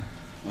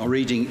Our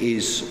reading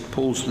is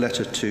Paul's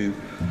letter to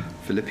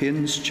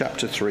Philippians,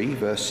 chapter 3,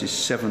 verses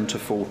 7 to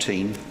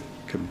 14,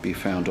 can be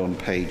found on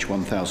page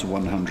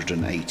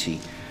 1180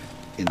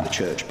 in the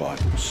Church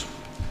Bibles.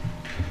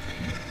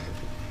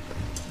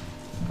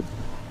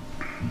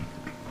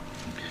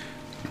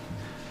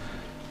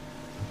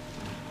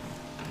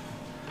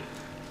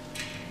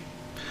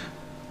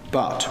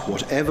 But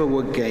whatever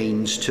were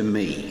gains to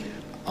me,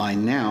 I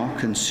now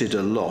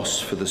consider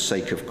loss for the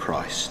sake of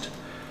Christ.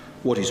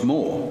 What is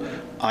more,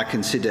 I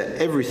consider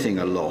everything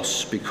a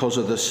loss because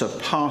of the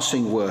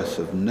surpassing worth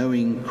of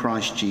knowing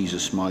Christ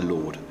Jesus my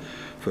Lord,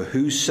 for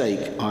whose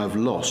sake I have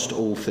lost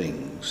all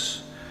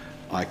things.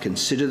 I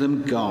consider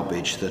them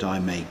garbage that I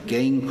may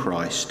gain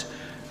Christ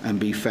and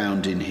be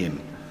found in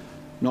him,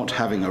 not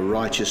having a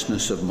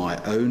righteousness of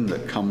my own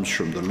that comes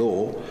from the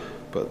law,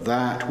 but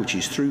that which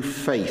is through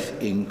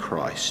faith in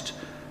Christ,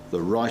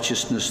 the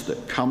righteousness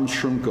that comes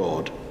from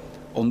God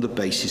on the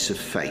basis of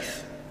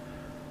faith.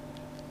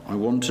 I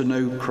want to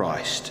know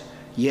Christ,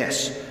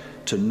 yes,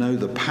 to know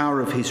the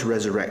power of his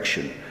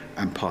resurrection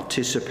and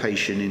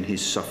participation in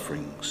his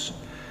sufferings,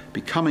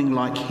 becoming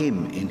like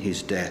him in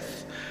his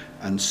death,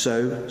 and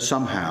so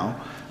somehow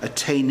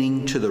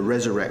attaining to the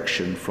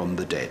resurrection from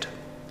the dead.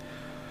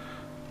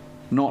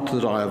 Not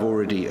that I have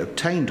already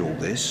obtained all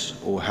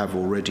this or have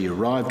already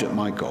arrived at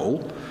my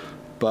goal,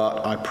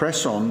 but I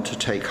press on to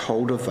take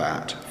hold of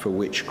that for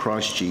which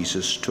Christ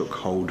Jesus took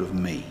hold of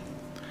me.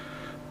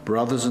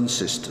 Brothers and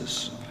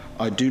sisters,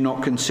 I do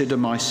not consider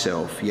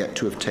myself yet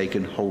to have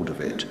taken hold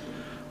of it,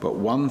 but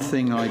one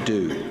thing I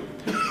do,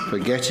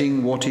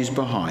 forgetting what is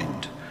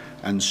behind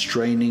and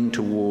straining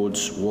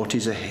towards what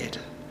is ahead.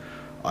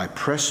 I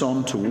press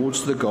on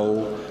towards the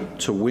goal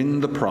to win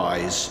the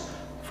prize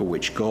for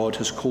which God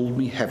has called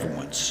me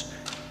heavenwards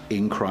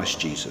in Christ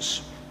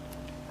Jesus.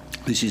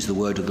 This is the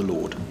word of the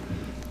Lord.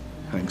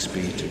 Thanks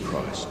be to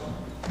Christ.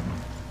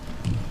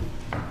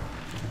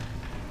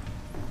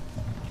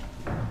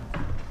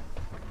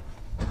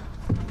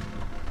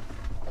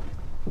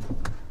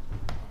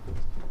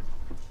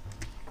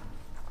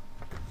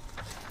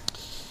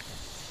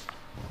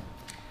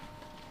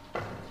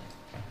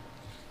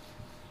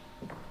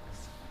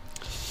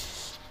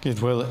 Good.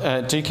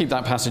 Well, do keep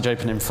that passage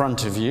open in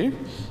front of you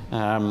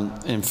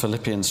in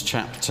Philippians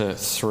chapter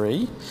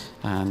 3.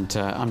 And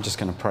I'm just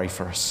going to pray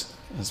for us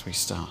as we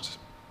start.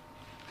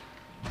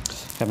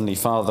 Heavenly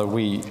Father,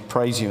 we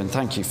praise you and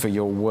thank you for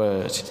your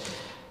word.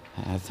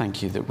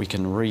 Thank you that we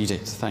can read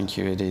it. Thank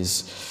you it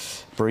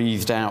is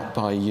breathed out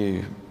by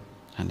you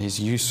and is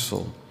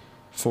useful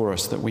for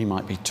us that we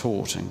might be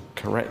taught and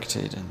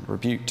corrected and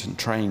rebuked and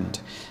trained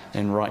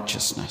in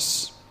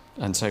righteousness.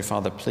 And so,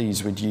 Father,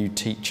 please would you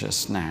teach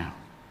us now.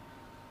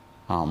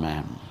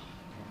 Amen.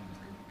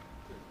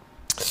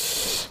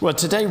 Well,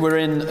 today we're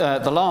in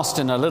the last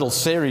in a little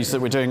series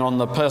that we're doing on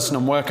the person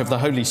and work of the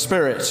Holy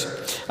Spirit.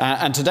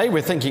 And today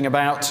we're thinking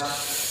about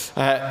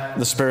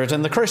the Spirit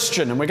and the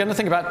Christian. And we're going to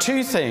think about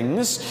two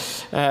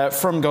things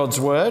from God's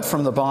Word,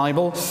 from the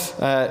Bible,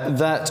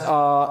 that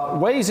are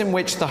ways in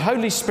which the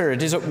Holy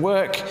Spirit is at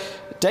work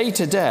day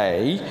to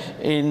day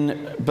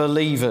in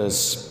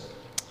believers.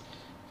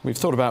 We've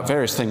thought about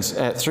various things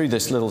through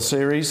this little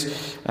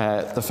series.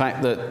 The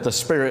fact that the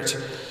Spirit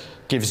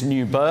gives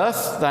new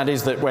birth, that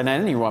is, that when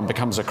anyone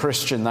becomes a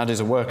Christian, that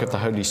is a work of the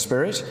Holy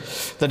Spirit.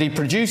 That he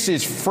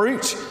produces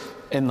fruit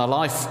in the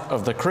life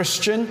of the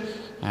Christian,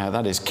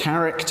 that is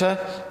character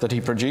that he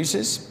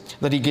produces.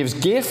 That he gives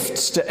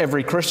gifts to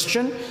every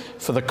Christian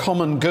for the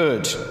common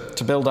good,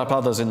 to build up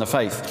others in the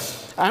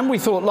faith. And we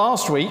thought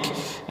last week,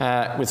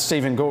 with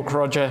Stephen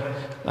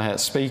Gorkroger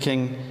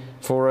speaking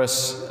for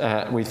us,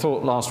 we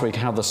thought last week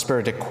how the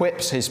Spirit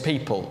equips his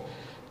people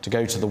to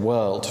go to the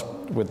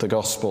world with the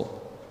gospel.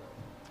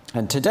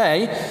 And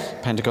today,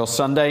 Pentecost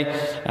Sunday,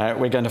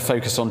 we're going to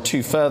focus on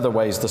two further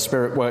ways the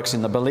Spirit works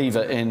in the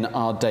believer in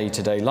our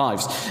day-to-day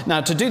lives.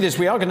 Now, to do this,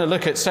 we are going to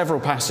look at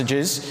several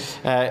passages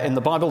in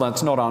the Bible.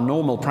 That's not our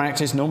normal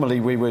practice. Normally,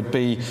 we would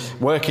be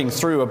working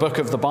through a book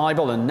of the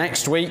Bible, and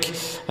next week,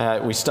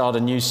 we start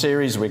a new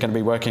series. We're going to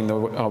be working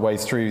our way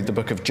through the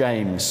book of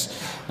James.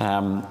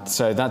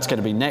 So that's going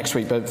to be next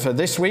week. But for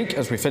this week,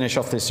 as we finish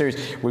off this series,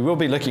 we will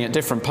be looking at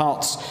different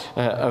parts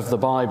of the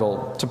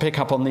Bible to pick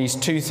up on these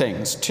two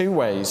things, two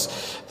ways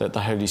that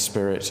the Holy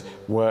Spirit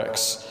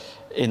works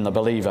in the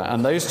believer.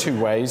 And those two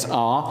ways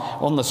are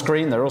on the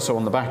screen. They're also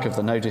on the back of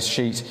the notice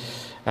sheet.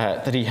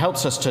 That he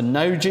helps us to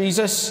know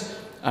Jesus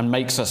and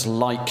makes us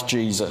like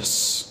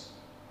Jesus.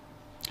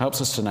 Helps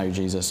us to know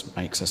Jesus,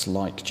 makes us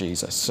like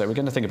Jesus. So we're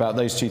going to think about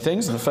those two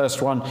things. And the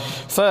first one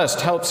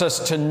first helps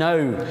us to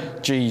know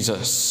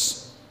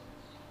Jesus.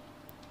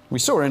 We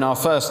saw in our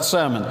first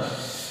sermon,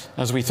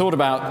 as we thought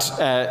about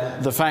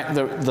the fact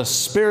that the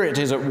Spirit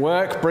is at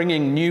work,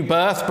 bringing new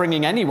birth,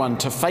 bringing anyone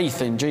to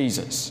faith in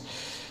Jesus,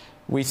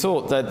 we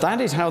thought that that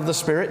is how the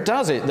Spirit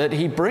does it, that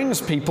he brings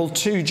people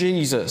to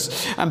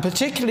Jesus, and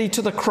particularly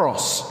to the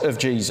cross of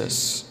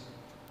Jesus.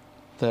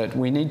 That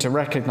we need to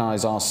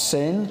recognize our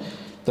sin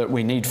that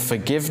we need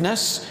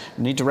forgiveness,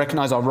 we need to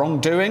recognize our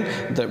wrongdoing,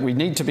 that we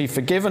need to be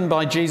forgiven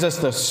by Jesus,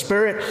 the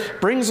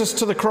Spirit brings us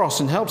to the cross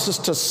and helps us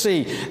to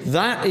see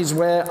that is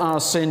where our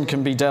sin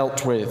can be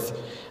dealt with.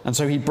 And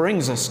so he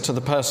brings us to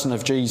the person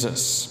of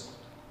Jesus.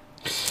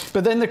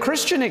 But then the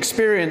Christian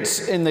experience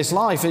in this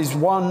life is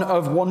one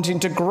of wanting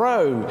to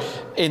grow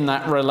in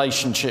that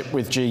relationship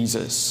with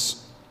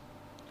Jesus.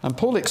 And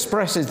Paul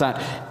expresses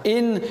that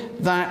in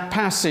that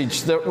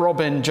passage that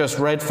Robin just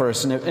read for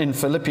us in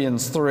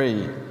Philippians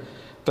 3,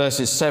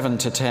 verses 7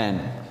 to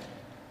 10.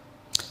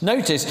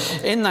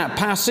 Notice in that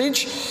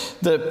passage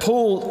that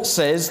Paul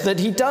says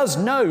that he does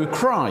know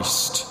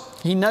Christ.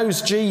 He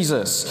knows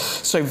Jesus.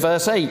 So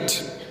verse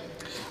 8.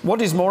 What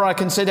is more, I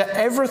consider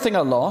everything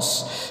a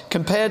loss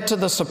compared to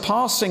the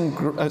surpassing...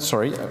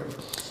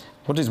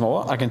 What is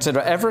more, I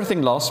consider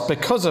everything lost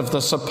because of the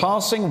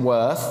surpassing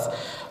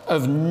worth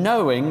of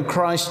knowing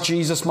Christ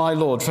Jesus my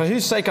Lord, for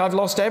whose sake I've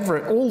lost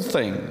all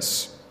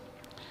things.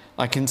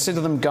 I consider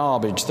them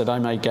garbage that I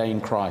may gain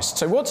Christ.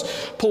 So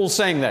what's Paul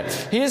saying there?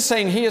 He is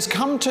saying he has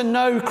come to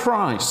know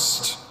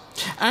Christ.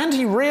 And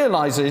he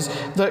realizes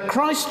that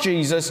Christ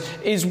Jesus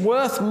is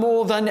worth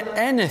more than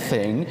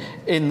anything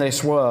in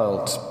this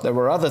world. There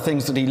were other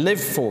things that he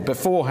lived for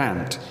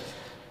beforehand.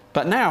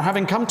 But now,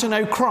 having come to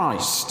know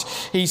Christ,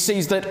 he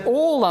sees that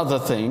all other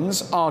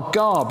things are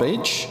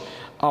garbage,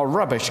 are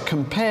rubbish,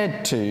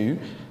 compared to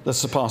the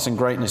surpassing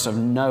greatness of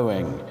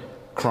knowing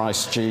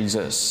Christ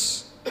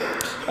Jesus.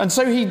 And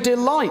so he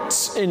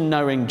delights in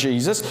knowing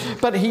Jesus,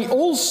 but he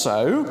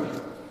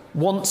also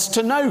wants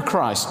to know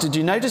Christ. Did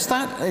you notice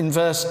that in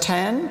verse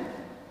 10?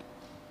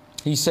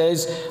 He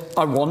says,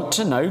 I want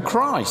to know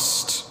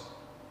Christ.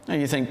 Now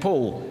you think,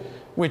 Paul,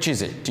 which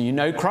is it? Do you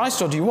know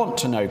Christ or do you want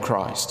to know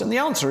Christ? And the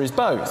answer is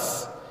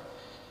both.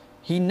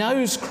 He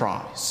knows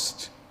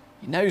Christ.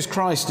 He knows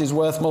Christ is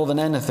worth more than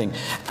anything.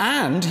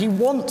 And he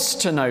wants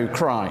to know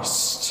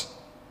Christ.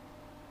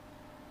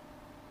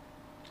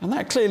 And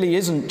that clearly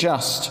isn't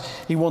just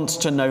he wants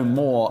to know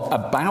more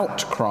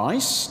about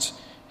Christ.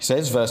 He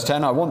says, verse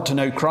 10, I want to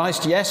know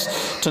Christ,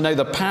 yes, to know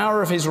the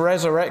power of his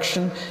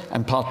resurrection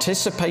and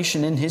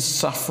participation in his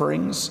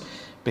sufferings,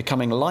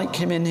 becoming like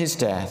him in his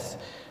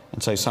death,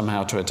 and so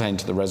somehow to attain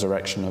to the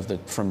resurrection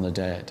from the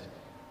dead.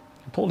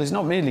 Paul is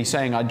not merely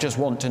saying, I just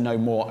want to know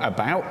more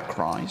about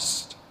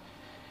Christ.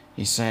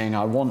 He's saying,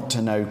 I want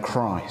to know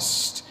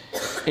Christ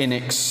in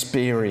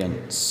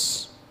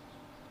experience.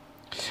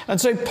 And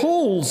so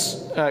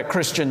Paul's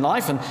Christian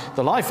life and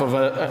the life of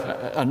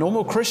a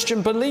normal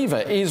Christian believer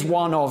is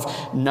one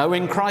of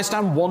knowing Christ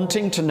and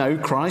wanting to know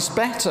Christ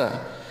better,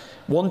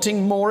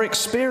 wanting more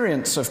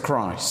experience of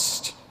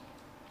Christ.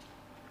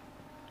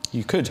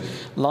 You could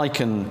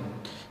liken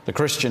the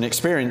Christian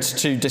experience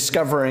to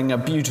discovering a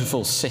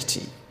beautiful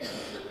city.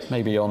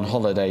 Maybe on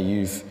holiday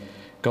you've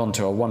gone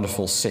to a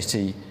wonderful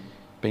city,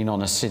 been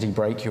on a city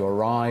break, you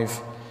arrive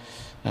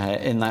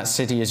in that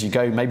city as you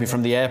go, maybe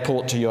from the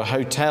airport to your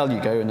hotel,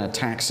 you go in a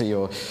taxi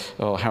or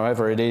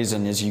however it is,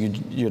 and as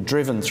you're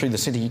driven through the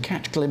city, you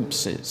catch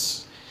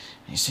glimpses.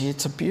 You see,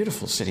 it's a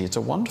beautiful city, it's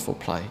a wonderful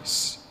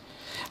place.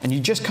 And you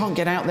just can't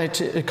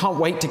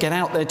wait to get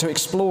out there to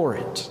explore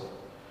it.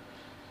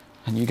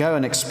 And you go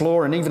and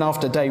explore, and even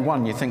after day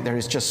one, you think there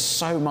is just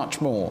so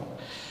much more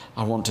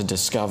I want to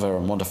discover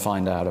and want to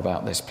find out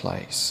about this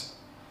place.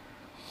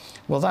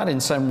 Well, that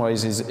in some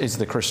ways is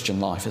the Christian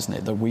life, isn't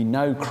it? That we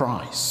know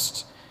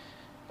Christ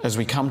as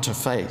we come to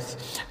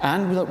faith,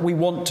 and that we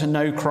want to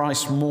know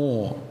Christ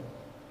more.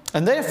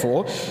 And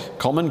therefore,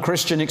 common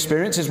Christian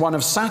experience is one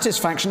of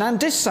satisfaction and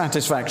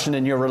dissatisfaction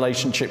in your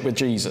relationship with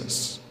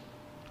Jesus.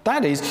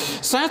 That is,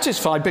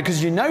 satisfied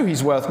because you know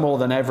he's worth more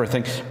than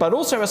everything, but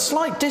also a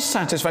slight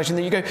dissatisfaction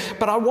that you go,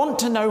 but I want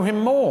to know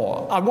him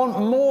more. I want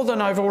more than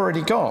I've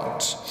already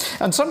got.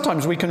 And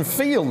sometimes we can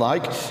feel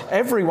like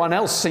everyone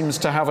else seems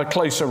to have a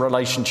closer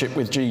relationship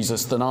with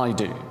Jesus than I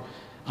do.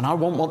 And I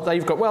want what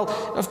they've got. Well,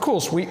 of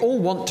course, we all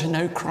want to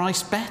know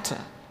Christ better,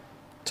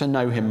 to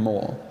know him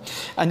more.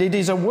 And it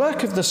is a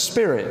work of the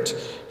Spirit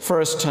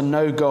for us to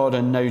know God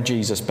and know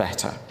Jesus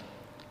better.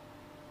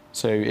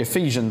 So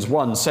Ephesians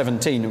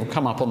 1:17 will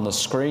come up on the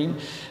screen.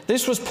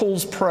 This was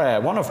Paul's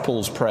prayer, one of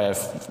Paul's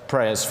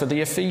prayers for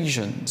the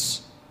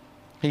Ephesians.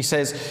 He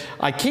says,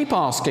 I keep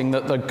asking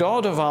that the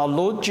God of our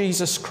Lord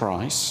Jesus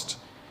Christ,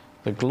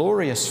 the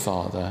glorious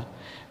Father,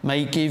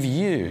 may give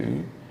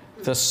you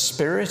the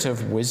spirit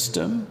of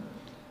wisdom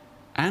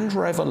and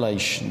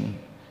revelation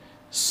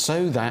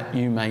so that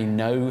you may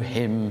know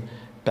him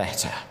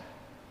better.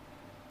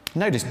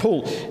 Notice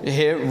Paul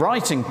here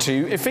writing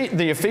to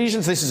the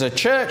Ephesians. This is a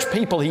church,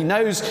 people he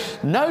knows,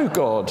 know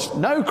God,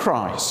 know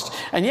Christ.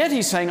 And yet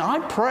he's saying, I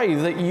pray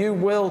that you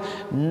will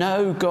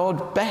know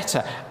God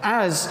better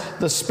as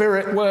the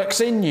Spirit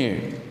works in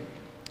you.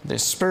 The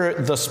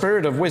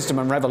spirit of wisdom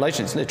and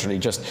revelation. It's literally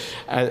just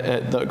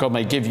that God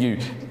may give you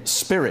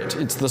spirit.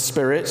 It's the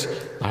Spirit,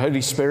 the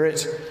Holy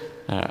Spirit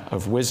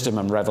of wisdom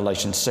and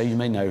revelation, so you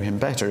may know him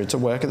better. It's a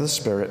work of the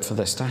Spirit for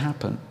this to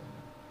happen.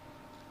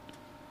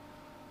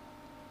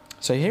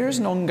 So here is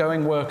an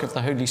ongoing work of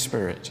the Holy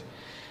Spirit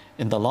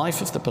in the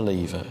life of the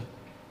believer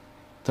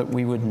that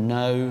we would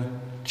know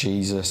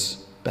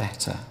Jesus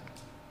better.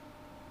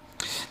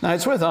 Now,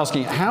 it's worth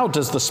asking, how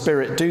does the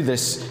Spirit do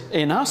this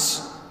in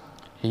us?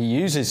 He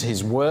uses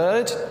his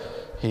word,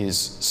 his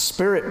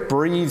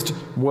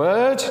Spirit-breathed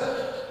word,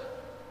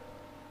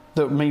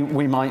 that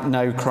we might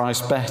know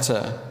Christ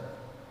better.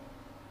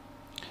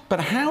 But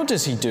how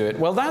does he do it?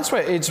 Well, that's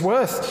where it's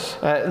worth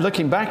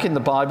looking back in the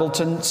Bible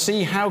to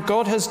see how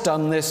God has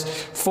done this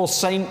for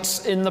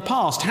saints in the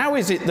past. How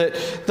is it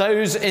that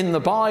those in the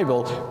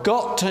Bible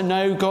got to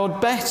know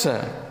God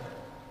better?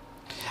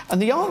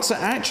 And the answer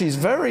actually is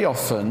very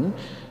often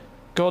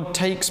God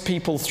takes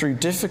people through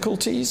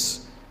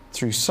difficulties,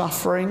 through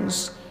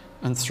sufferings,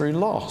 and through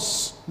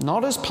loss.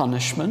 Not as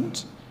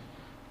punishment.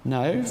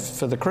 No,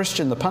 for the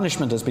Christian, the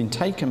punishment has been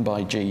taken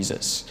by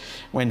Jesus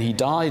when he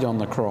died on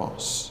the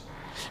cross.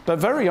 But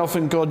very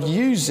often God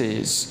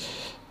uses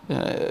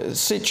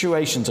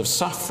situations of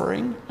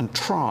suffering and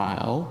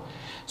trial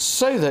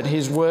so that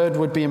his word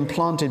would be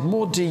implanted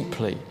more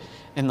deeply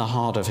in the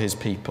heart of his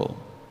people.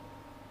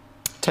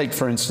 Take,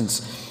 for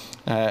instance,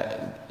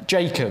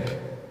 Jacob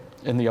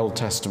in the Old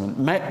Testament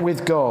met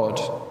with God,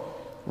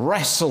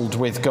 wrestled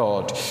with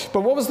God.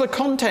 But what was the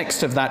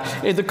context of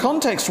that? The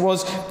context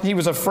was he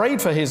was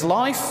afraid for his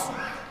life.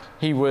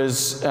 He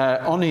was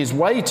on his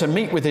way to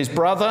meet with his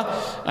brother,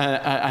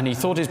 and he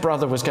thought his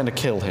brother was going to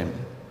kill him.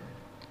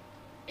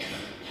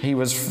 He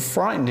was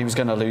frightened he was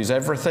going to lose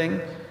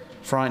everything,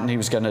 frightened he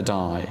was going to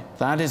die.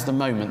 That is the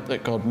moment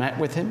that God met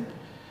with him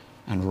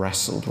and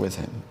wrestled with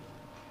him.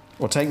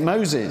 Or take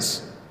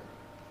Moses.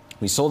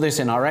 We saw this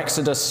in our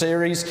Exodus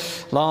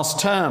series last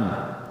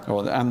term,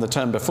 and the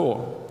term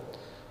before.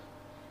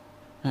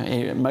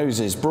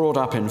 Moses brought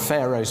up in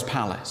Pharaoh's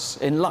palace,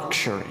 in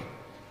luxury.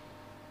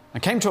 I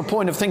came to a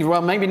point of thinking,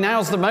 well, maybe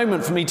now's the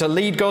moment for me to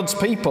lead God's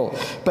people,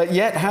 but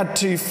yet had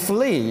to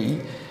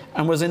flee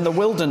and was in the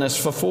wilderness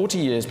for 40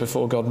 years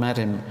before God met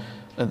him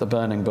at the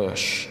burning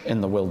bush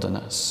in the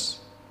wilderness.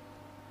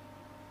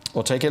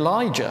 Or take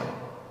Elijah.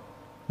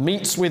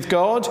 Meets with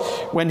God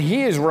when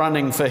he is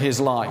running for his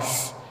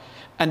life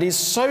and is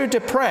so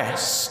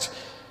depressed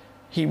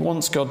he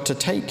wants God to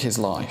take his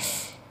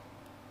life.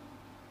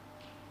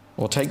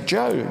 Or take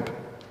Job.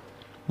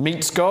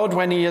 Meets God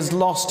when he has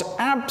lost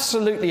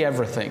absolutely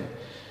everything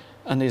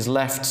and is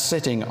left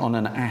sitting on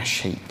an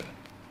ash heap.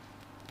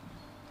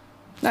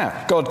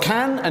 Now, God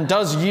can and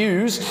does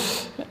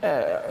use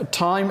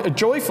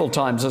joyful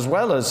times as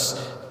well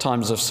as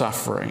times of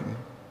suffering.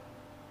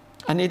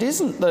 And it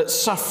isn't that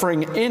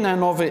suffering in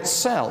and of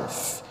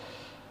itself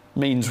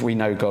means we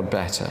know God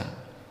better,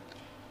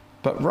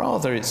 but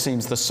rather it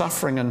seems the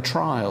suffering and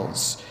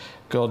trials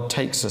God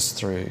takes us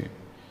through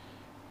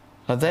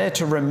are there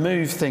to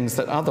remove things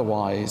that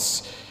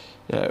otherwise,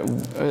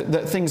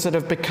 things that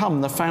have become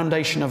the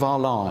foundation of our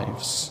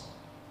lives.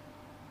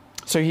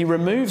 So he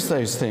removes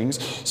those things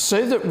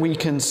so that we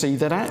can see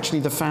that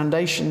actually the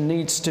foundation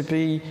needs to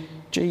be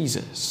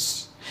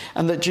Jesus.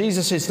 And that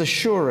Jesus is the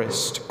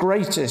surest,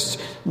 greatest,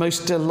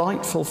 most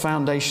delightful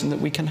foundation that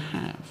we can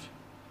have.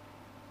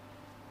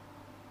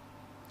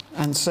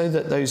 And so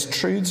that those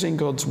truths in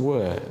God's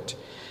word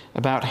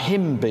about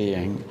him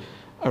being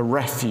a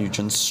refuge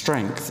and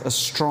strength, a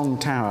strong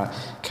tower,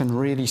 can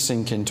really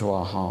sink into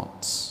our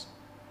hearts.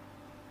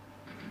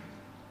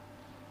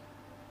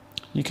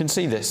 You can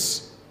see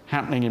this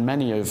happening in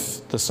many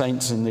of the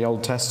saints in the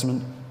Old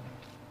Testament,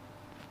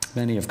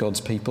 many of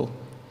God's people.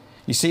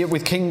 You see it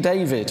with King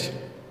David.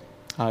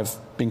 I've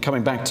been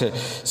coming back to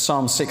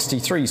Psalm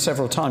 63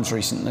 several times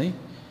recently.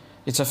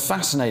 It's a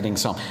fascinating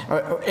psalm.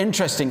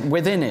 Interesting,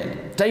 within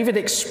it, David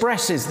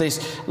expresses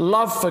this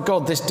love for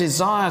God, this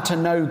desire to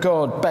know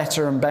God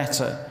better and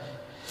better.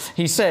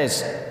 He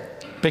says,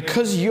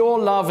 "Because your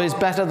love is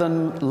better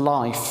than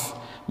life,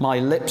 my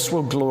lips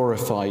will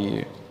glorify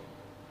you."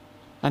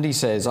 And he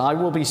says, "I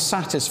will be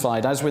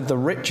satisfied as with the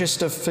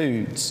richest of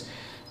foods.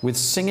 With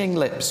singing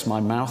lips,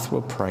 my mouth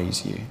will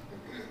praise you."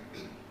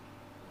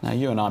 Now,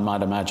 you and I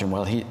might imagine,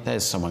 well,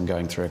 there's someone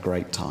going through a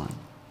great time.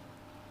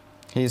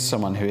 Here's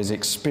someone who is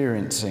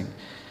experiencing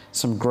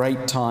some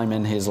great time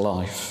in his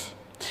life.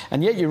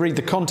 And yet you read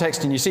the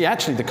context and you see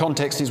actually the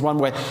context is one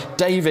where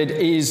David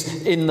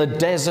is in the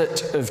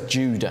desert of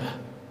Judah.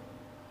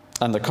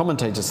 And the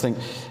commentators think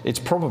it's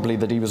probably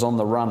that he was on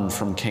the run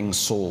from King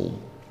Saul,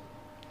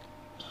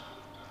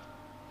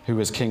 who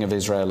was king of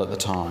Israel at the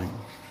time.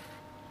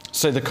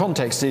 So the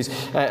context is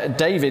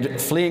David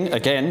fleeing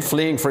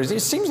for his... It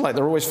seems like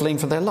they're always fleeing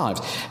for their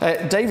lives.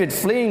 David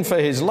fleeing for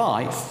his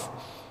life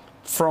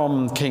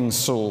from King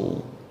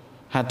Saul,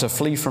 had to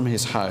flee from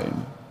his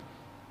home.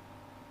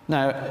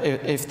 Now,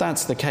 if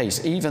that's the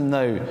case, even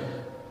though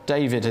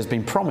David has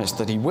been promised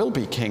that he will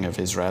be king of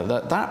Israel,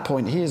 at that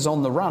point he is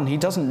on the run. He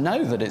doesn't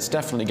know that it's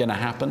definitely going to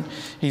happen.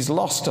 He's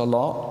lost a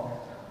lot.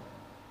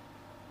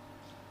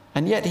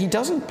 And yet he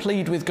doesn't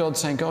plead with God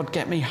saying, "God,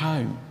 get me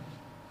home."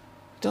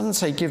 He doesn't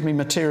say, "Give me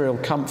material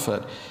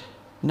comfort."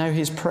 No,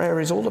 his prayer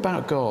is all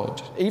about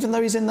God, even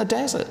though he's in the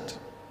desert.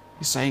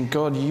 He's saying,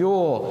 "God,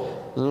 your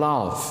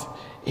love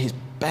is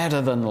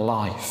better than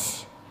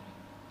life.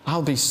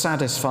 I'll be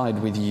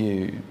satisfied with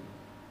you."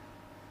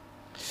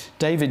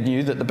 David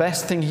knew that the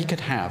best thing he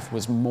could have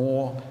was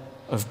more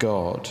of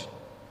God.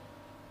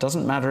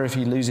 Doesn't matter if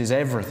he loses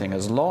everything,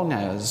 as long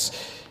as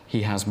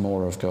he has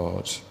more of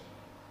God.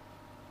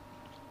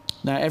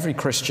 Now, every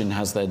Christian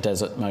has their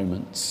desert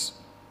moments,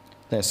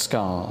 their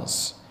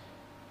scars,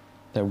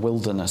 their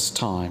wilderness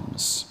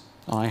times.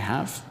 I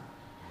have.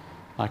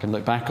 I can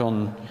look back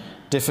on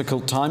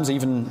difficult times,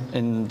 even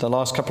in the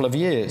last couple of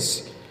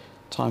years,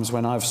 times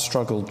when I've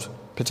struggled,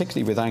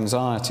 particularly with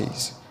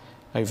anxieties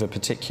over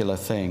particular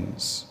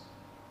things.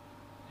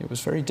 It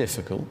was very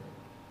difficult,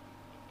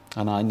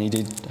 and I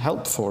needed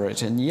help for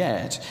it. And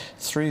yet,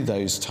 through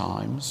those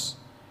times,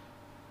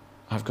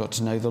 I've got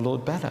to know the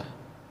Lord better.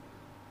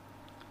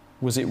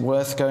 Was it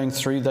worth going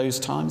through those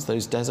times,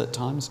 those desert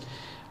times?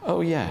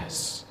 Oh,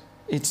 yes,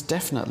 it's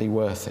definitely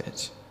worth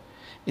it.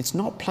 It's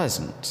not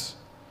pleasant,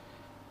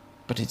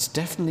 but it's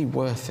definitely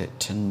worth it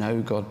to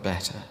know God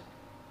better.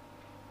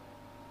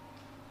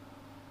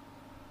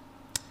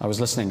 I was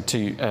listening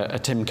to a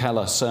Tim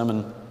Keller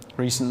sermon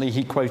recently.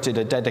 He quoted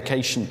a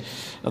dedication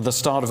at the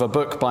start of a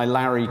book by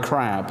Larry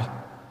Crabb.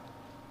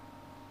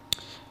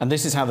 And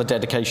this is how the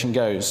dedication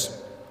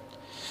goes.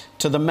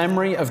 To the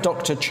memory of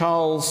Dr.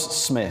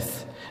 Charles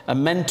Smith, a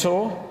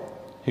mentor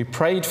who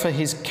prayed for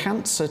his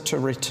cancer to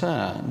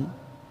return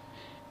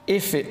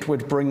if it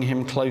would bring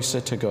him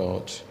closer to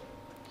God.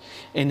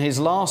 In his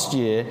last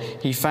year,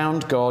 he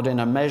found God in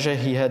a measure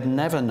he had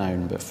never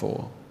known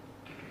before.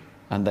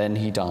 And then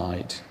he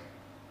died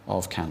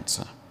of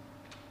cancer.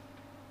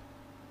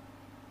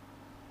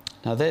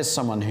 Now there's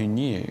someone who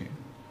knew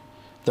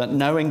that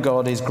knowing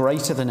God is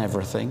greater than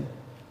everything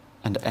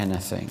and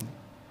anything,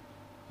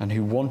 and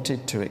who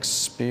wanted to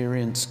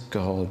experience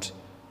God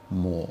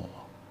more.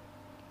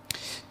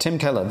 Tim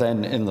Keller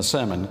then in the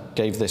sermon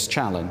gave this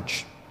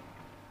challenge.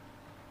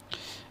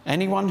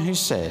 Anyone who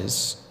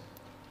says,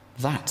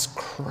 that's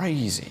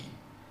crazy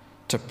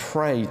to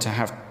pray to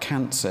have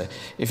cancer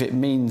if it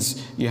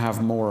means you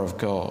have more of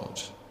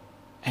God.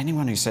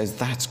 Anyone who says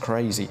that's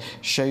crazy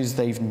shows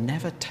they've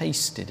never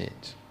tasted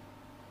it.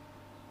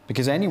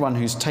 Because anyone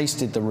who's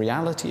tasted the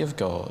reality of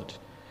God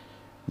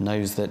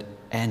knows that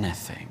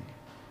anything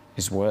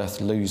is worth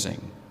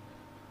losing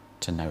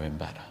to know him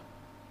better.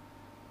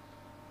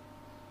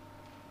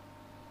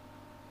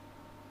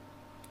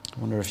 I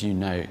wonder if you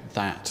know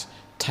that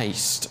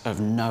taste of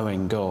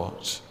knowing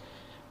God,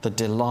 the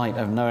delight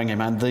of knowing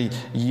him and the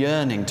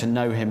yearning to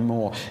know him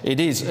more. It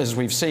is, as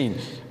we've seen,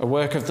 a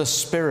work of the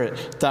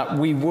Spirit that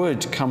we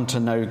would come to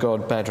know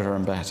God better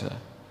and better.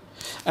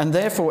 And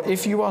therefore,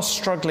 if you are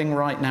struggling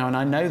right now, and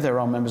I know there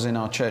are members in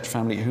our church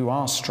family who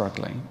are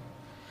struggling,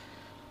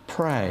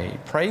 pray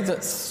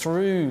that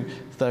through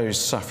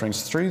those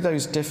sufferings, through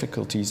those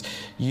difficulties,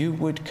 you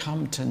would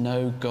come to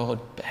know God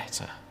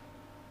better,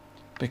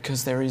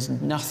 because there is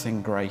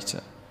nothing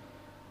greater.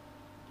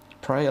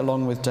 Pray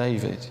along with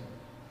David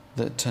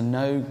that to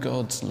know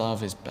God's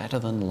love is better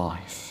than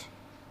life.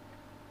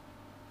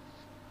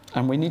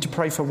 And we need to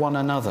pray for one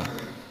another,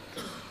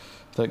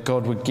 that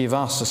God would give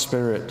us a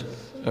spirit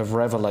of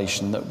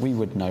revelation, that we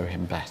would know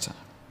him better.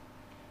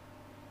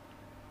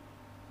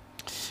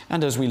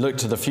 And as we look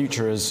to the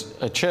future as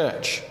a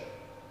church,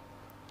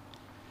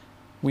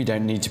 we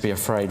don't need to be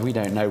afraid. We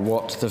don't know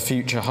what the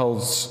future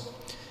holds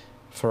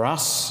for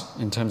us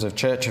in terms of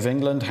Church of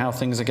England, how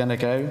things are going to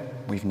go.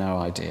 We've no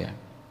idea.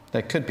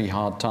 There could be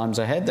hard times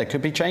ahead. There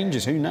could be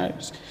changes. Who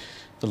knows?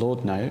 The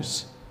Lord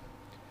knows.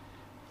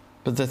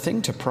 But the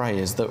thing to pray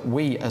is that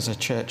we as a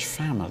church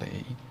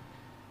family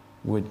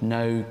would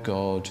know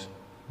God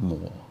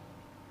more,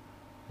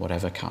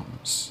 whatever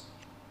comes,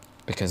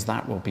 because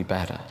that will be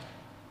better,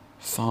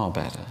 far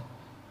better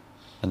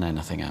than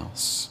anything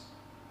else.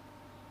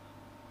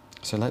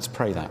 So let's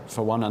pray that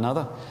for one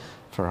another,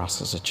 for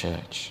us as a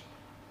church.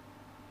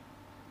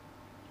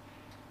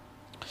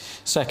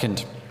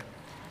 Second,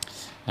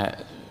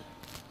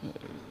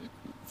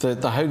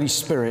 the Holy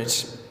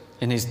Spirit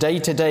in his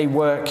day-to-day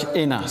work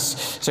in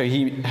us. So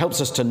he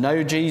helps us to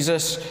know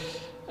Jesus,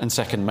 and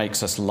second,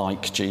 makes us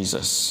like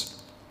Jesus.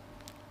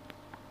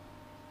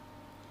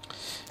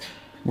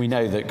 We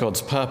know that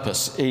God's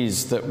purpose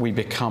is that we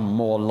become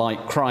more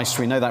like Christ.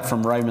 We know that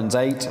from Romans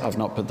 8. I've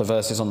not put the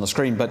verses on the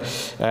screen, but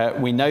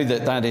we know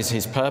that that is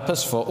his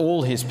purpose for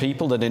all his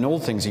people, that in all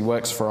things he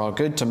works for our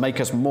good, to make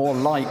us more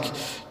like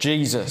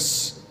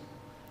Jesus.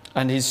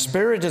 And his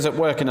Spirit is at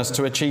work in us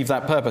to achieve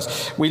that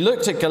purpose. We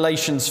looked at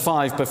Galatians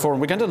 5 before, and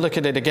we're going to look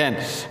at it again.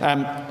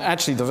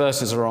 Actually, the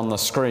verses are on the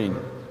screen.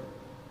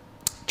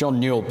 John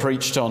Newell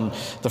preached on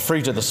the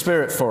fruit of the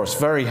Spirit for us,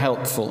 very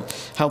helpful,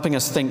 helping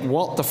us think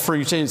what the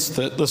fruit is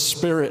that the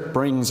Spirit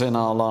brings in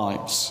our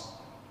lives.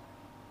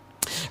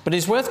 But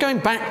it's worth going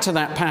back to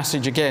that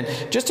passage again,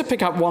 just to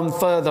pick up one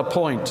further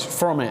point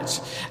from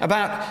it,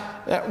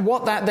 about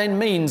what that then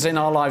means in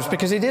our lives,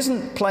 because it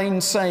isn't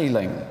plain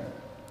sailing.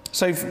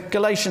 So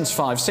Galatians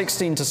 5,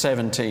 16 to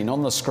 17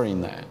 on the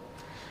screen there.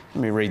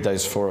 Let me read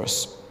those for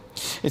us.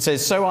 It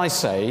says, "So I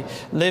say,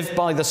 live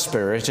by the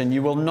Spirit, and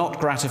you will not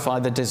gratify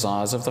the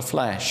desires of the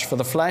flesh. For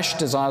the flesh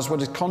desires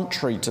what is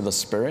contrary to the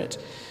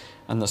Spirit,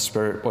 and the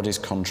Spirit what is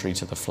contrary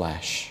to the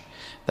flesh.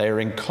 They are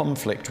in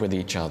conflict with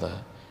each other,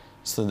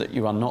 so that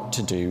you are not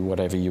to do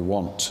whatever you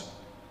want.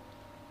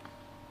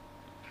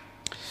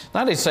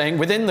 That is saying,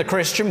 within the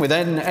Christian,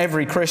 within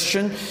every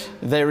Christian,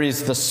 there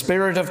is the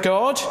Spirit of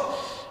God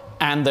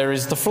and there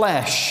is the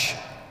flesh,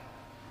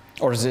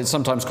 or as it's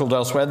sometimes called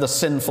elsewhere, the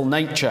sinful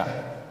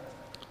nature.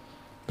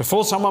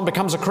 Before someone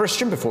becomes a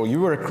Christian, before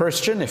you were a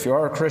Christian, if you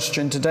are a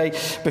Christian today,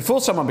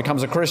 before someone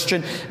becomes a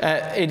Christian,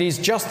 it is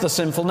just the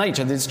sinful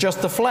nature, it's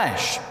just the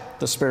flesh.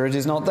 The Spirit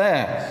is not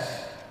there.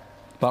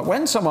 But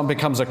when someone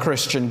becomes a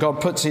Christian, God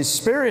puts his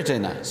Spirit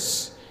in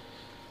us.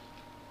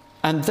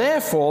 And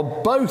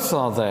therefore, both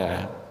are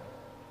there.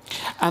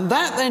 And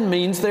that then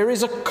means there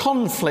is a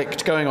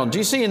conflict going on. Do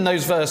you see in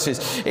those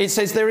verses? It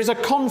says there is a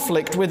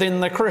conflict within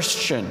the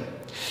Christian.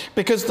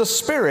 Because the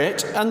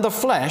Spirit and the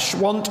flesh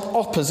want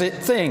opposite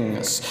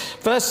things.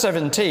 Verse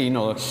 17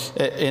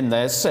 in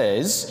there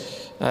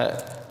says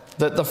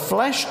that the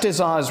flesh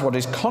desires what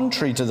is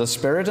contrary to the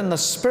Spirit, and the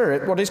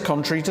Spirit what is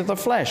contrary to the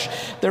flesh.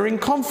 They're in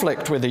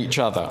conflict with each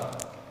other.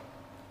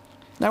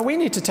 Now we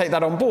need to take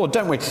that on board,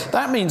 don't we?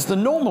 That means the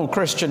normal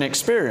Christian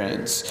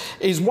experience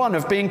is one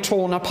of being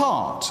torn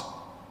apart,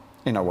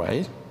 in a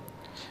way.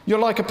 You're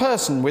like a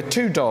person with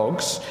two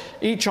dogs,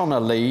 each on a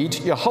lead,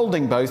 you're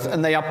holding both,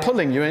 and they are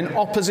pulling you in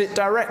opposite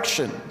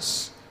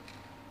directions.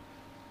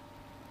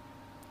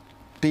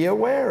 Be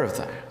aware of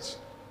that.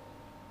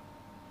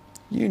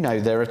 You know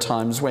there are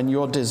times when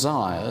your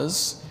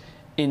desires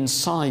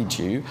inside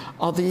you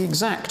are the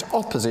exact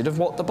opposite of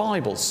what the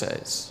Bible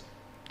says.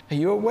 Are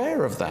you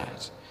aware of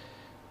that?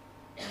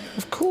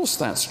 Of course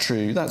that's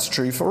true. That's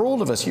true for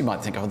all of us. You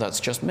might think, oh, that's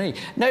just me.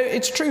 No,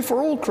 it's true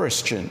for all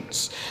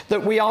Christians,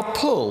 that we are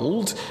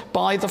pulled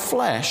by the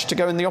flesh to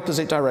go in the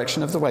opposite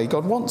direction of the way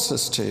God wants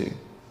us to.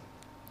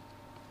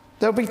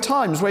 There'll be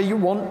times where you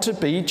want to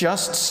be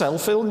just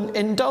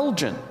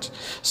self-indulgent,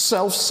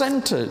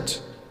 self-centered.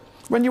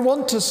 When you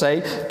want to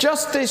say,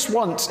 just this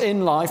once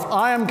in life,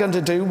 I am going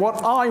to do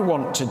what I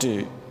want to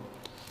do.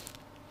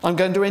 I'm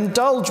going to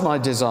indulge my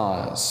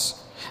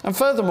desires. And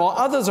furthermore,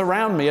 others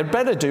around me had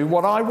better do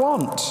what I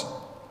want.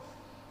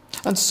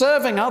 And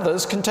serving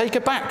others can take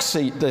a back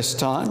seat this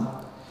time.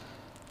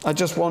 I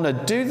just want to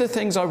do the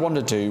things I want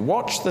to do,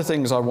 watch the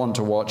things I want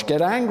to watch,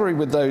 get angry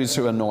with those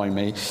who annoy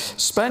me,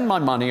 spend my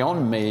money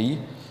on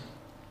me,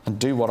 and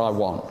do what I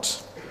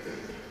want.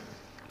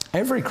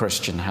 Every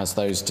Christian has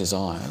those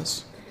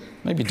desires.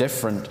 Maybe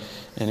different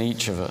in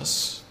each of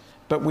us.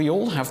 But we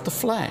all have the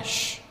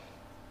flesh.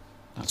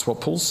 That's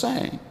what Paul's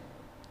saying.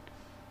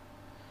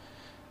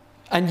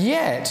 And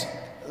yet,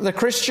 the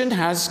Christian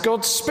has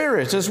God's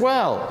Spirit as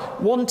well,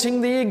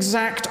 wanting the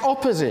exact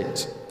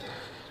opposite.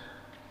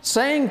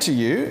 Saying to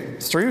you,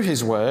 through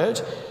his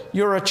word,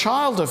 you're a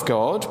child of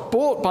God,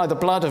 bought by the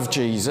blood of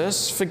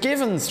Jesus,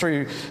 forgiven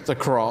through the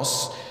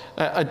cross,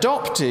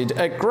 adopted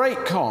at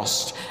great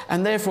cost,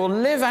 and therefore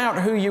live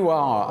out who you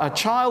are, a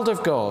child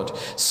of God,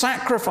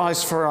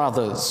 sacrifice for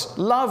others,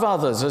 love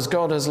others as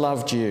God has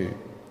loved you.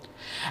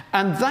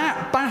 And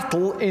that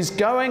battle is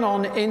going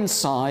on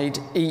inside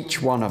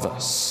each one of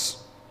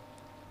us.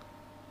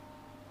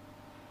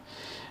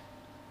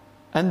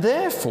 And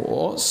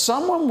therefore,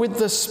 someone with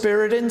the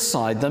Spirit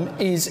inside them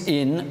is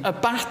in a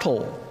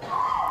battle.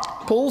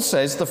 Paul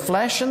says the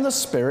flesh and the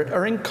Spirit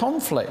are in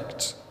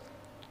conflict.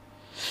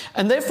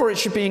 And therefore it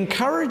should be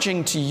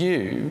encouraging to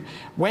you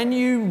when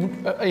you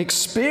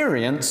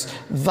experience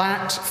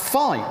that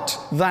fight,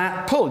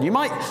 that pull.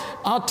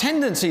 Our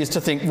tendency is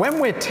to think when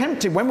we're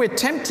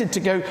tempted to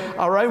go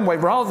our own way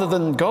rather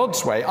than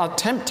God's way, our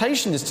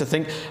temptation is to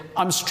think,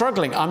 I'm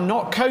struggling, I'm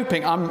not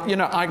coping, I'm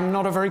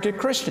not a very good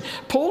Christian.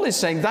 Paul is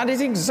saying that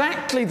is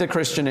exactly the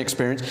Christian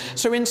experience.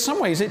 So in some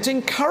ways it's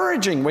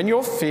encouraging when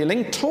you're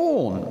feeling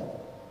torn.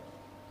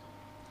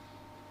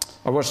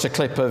 I watched a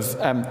clip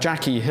of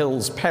Jackie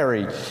Hills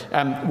Perry.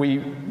 We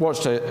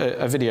watched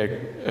a video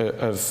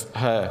of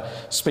her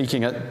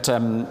speaking at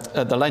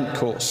the Lent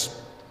course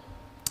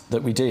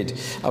that we did.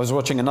 I was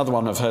watching another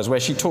one of hers where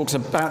she talks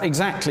about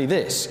exactly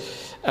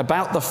this,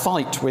 about the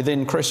fight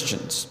within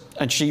Christians.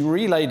 And she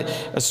relayed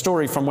a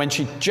story from when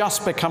she'd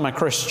just become a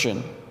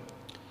Christian.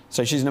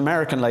 So she's an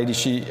American lady.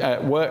 She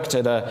worked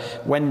at a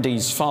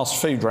Wendy's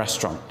fast food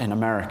restaurant in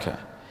America.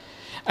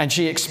 And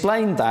she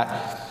explained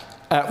that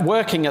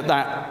working at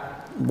that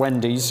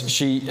Wendy's,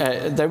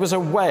 there was a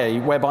way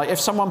whereby if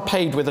someone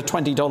paid with a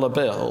 $20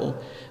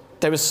 bill,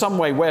 there was some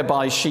way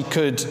whereby she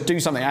could do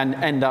something and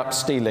end up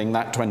stealing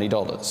that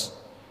 $20.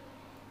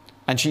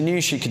 And she knew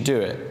she could do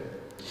it.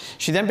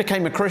 She then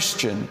became a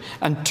Christian,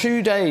 and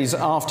 2 days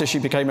after she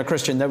became a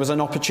Christian, there was an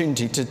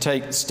opportunity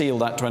to steal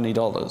that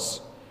 $20.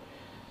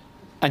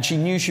 And she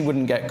knew she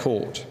wouldn't get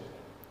caught.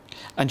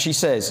 And she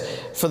says,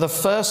 for the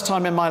first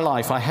time in my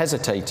life, I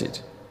hesitated.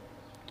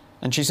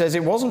 And she says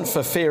it wasn't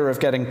for fear of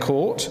getting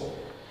caught,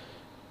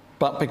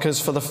 but because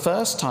for the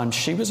first time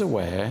she was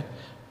aware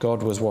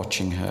God was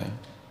watching her.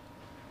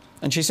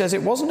 And she says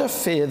it wasn't a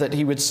fear that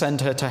he would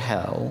send her to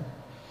hell,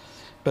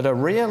 but a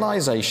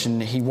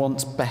realization he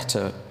wants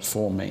better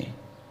for me.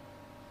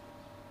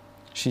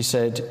 She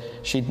said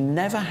she'd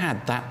never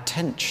had that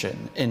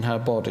tension in her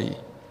body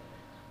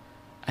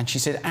And she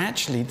said,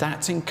 actually,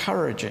 that's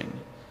encouraging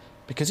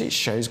because it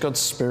shows God's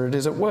Spirit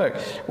is at work.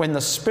 When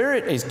the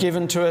Spirit is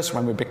given to us,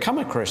 when we become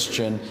a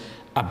Christian,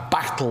 a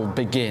battle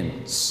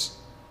begins.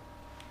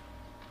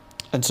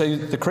 And so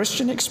the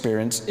Christian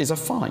experience is a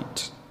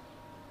fight.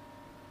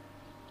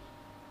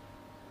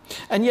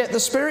 And yet the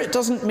Spirit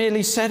doesn't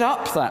merely set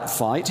up that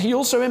fight, he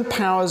also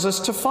empowers us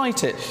to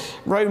fight it.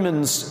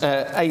 Romans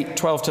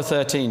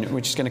 8:12-13,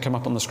 which is going to come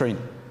up on the screen.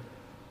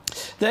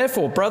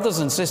 Therefore, brothers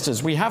and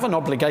sisters, we have an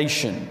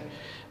obligation,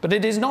 but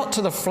it is not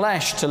to the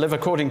flesh to live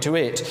according to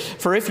it.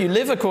 For if you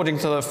live according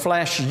to the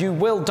flesh, you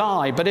will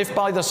die. But if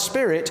by the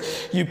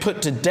Spirit you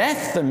put to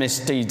death the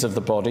misdeeds of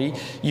the body,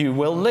 you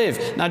will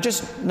live. Now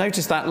just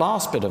notice that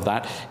last bit of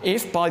that.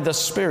 If by the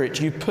Spirit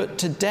you put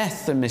to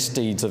death the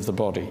misdeeds of the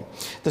body.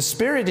 The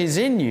Spirit is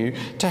in you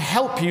to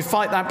help you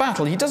fight that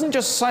battle. He doesn't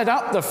just set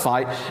up the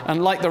fight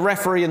and like the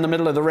referee in the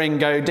middle of the ring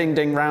go ding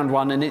ding round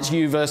one and it's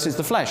you versus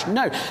the flesh.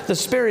 No, the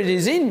Spirit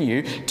is in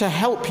you to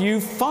help you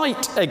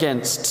fight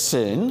against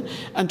sin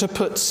and to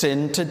put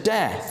sin to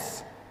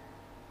death.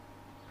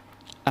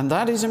 And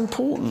that is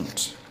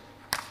important.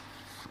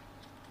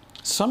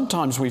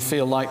 Sometimes we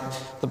feel like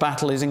the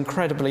battle is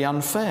incredibly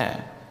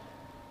unfair.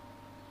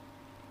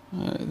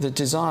 The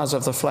desires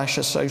of the flesh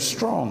are so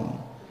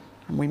strong,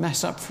 and we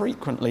mess up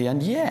frequently,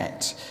 and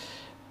yet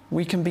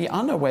we can be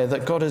unaware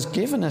that God has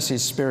given us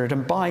his Spirit,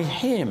 and by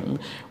him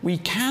we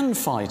can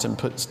fight and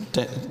put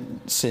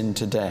sin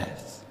to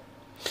death.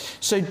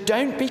 So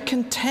don't be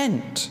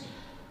content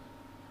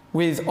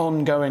with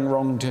ongoing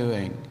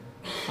wrongdoing.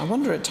 I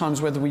wonder at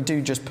times whether we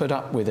do just put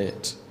up with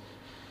it,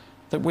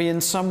 that we in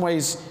some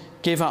ways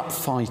give up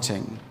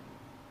fighting.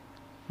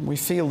 We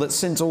feel that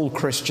since all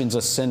Christians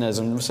are sinners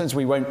and since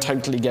we won't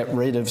totally get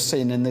rid of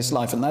sin in this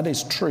life, and that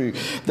is true,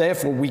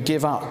 therefore we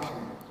give up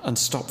and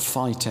stop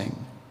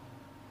fighting.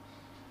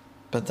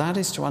 But that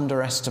is to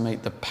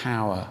underestimate the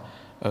power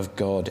of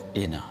God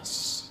in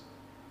us.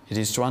 It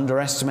is to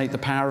underestimate the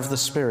power of the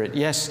Spirit.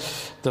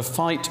 Yes, the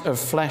fight of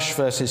flesh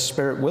versus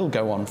spirit will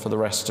go on for the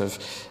rest of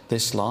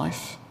this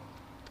life,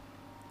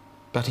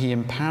 but he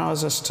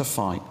empowers us to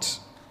fight.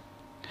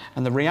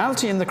 And the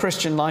reality in the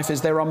Christian life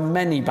is there are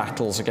many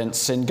battles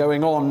against sin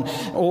going on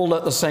all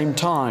at the same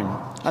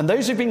time. And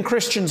those who've been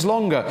Christians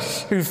longer,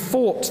 who've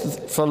fought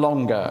for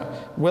longer,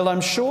 will,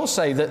 I'm sure,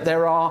 say that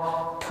there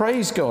are,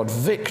 praise God,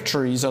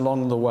 victories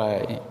along the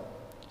way.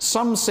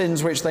 Some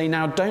sins which they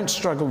now don't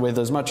struggle with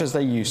as much as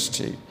they used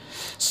to.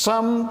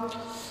 Some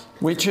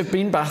which have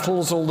been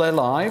battles all their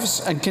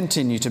lives and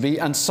continue to be,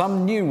 and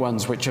some new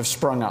ones which have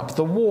sprung up.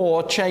 The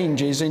war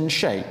changes in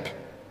shape.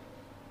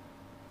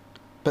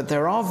 But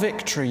there are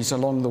victories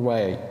along the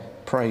way,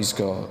 praise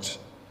God.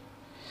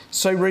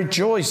 So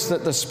rejoice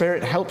that the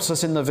Spirit helps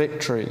us in the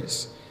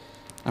victories,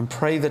 and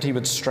pray that he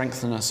would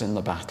strengthen us in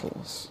the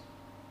battles.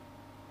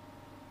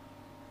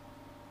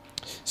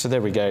 So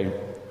there we go.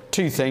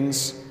 Two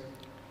things,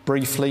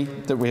 briefly,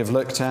 that we have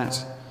looked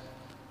at,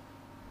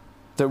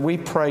 that we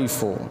pray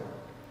for,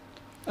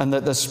 and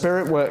that the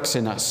Spirit works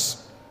in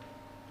us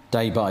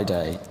day by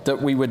day,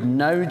 that we would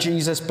know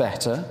Jesus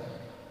better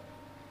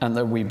and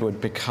that we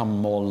would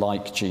become more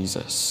like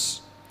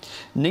Jesus.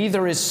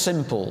 Neither is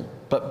simple,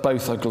 but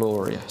both are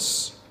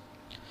glorious.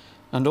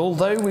 And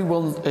although we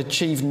will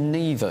achieve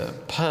neither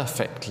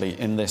perfectly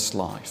in this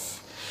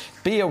life,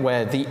 be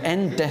aware the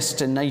end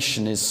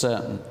destination is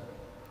certain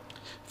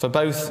for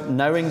both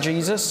knowing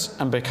Jesus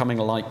and becoming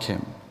like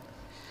him.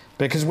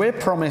 Because we're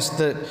promised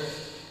that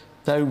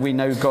though we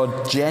know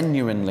God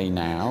genuinely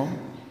now,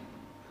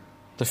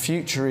 the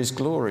future is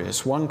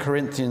glorious. 1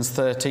 Corinthians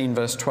 13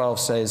 verse 12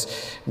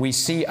 says, we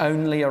see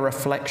only a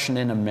reflection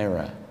in a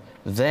mirror.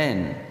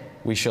 Then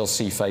we shall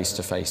see face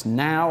to face.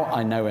 Now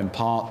I know in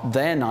part,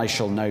 then I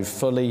shall know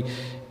fully,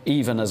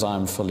 even as I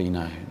am fully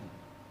known.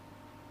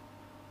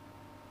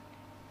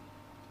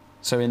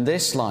 So in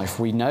this life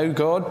we know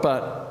God,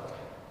 but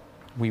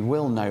we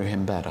will know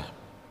him better.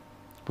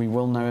 We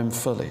will know him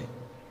fully.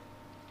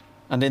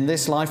 And in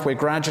this life we're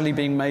gradually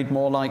being made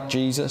more like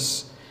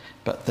Jesus,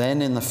 but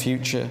then in the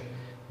future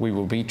we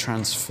will be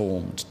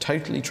transformed,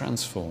 totally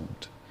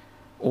transformed,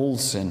 all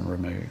sin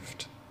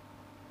removed.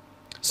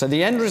 So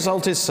the end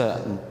result is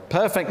certain,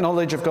 perfect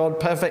knowledge of God,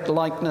 perfect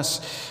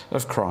likeness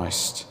of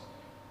Christ.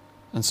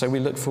 And so we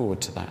look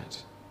forward to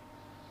that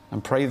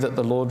and pray that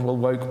the Lord will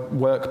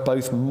work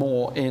both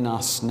more in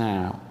us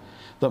now,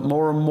 that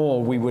more and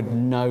more we would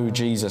know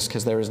Jesus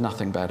because there is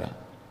nothing better,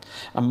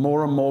 and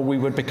more we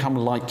would become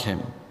like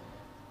him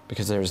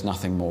because there is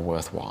nothing more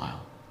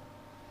worthwhile.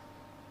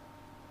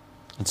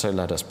 And so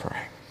let us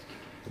pray.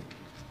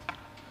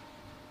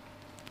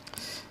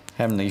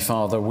 Heavenly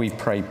Father, we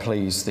pray,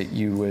 please, that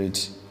you would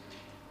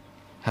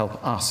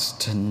help us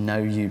to know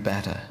you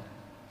better.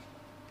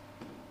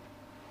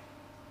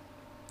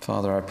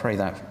 Father,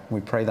 we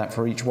pray that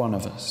for each one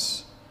of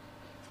us,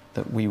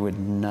 that we would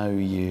know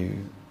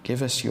you.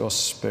 Give us your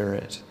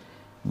Spirit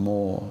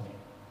more,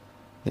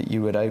 that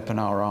you would open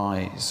our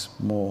eyes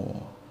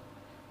more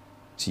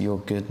to your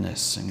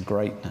goodness and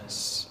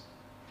greatness,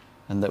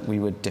 and that we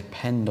would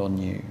depend on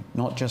you,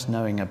 not just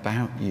knowing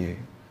about you,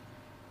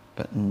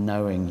 but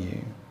knowing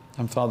you.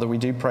 And Father, we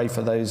do pray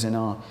for those in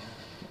our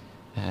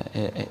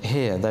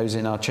those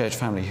in our church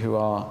family who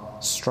are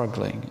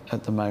struggling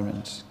at the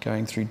moment,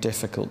 going through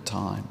difficult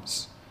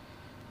times,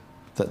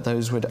 that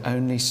those would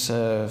only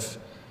serve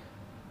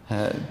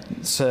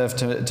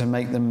to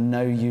make them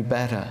know you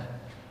better,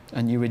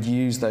 and you would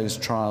use those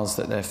trials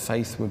that their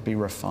faith would be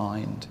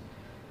refined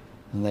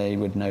and they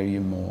would know you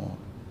more.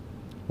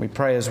 We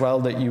pray as well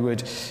that you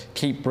would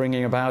keep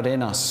bringing about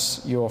in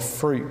us your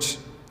fruit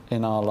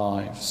in our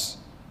lives.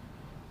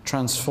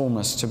 Transform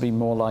us to be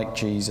more like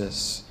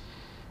Jesus.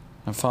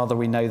 And Father,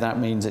 we know that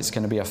means it's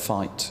going to be a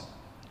fight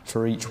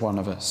for each one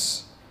of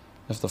us,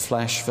 of the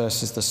flesh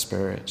versus the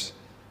Spirit.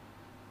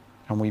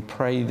 And we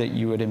pray that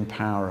you would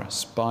empower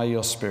us by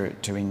your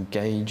Spirit to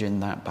engage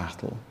in that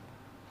battle.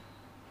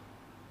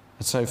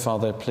 And so,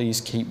 Father,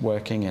 please keep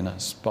working in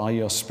us by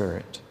your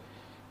Spirit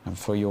and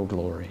for your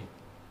glory.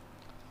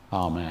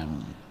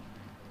 Amen.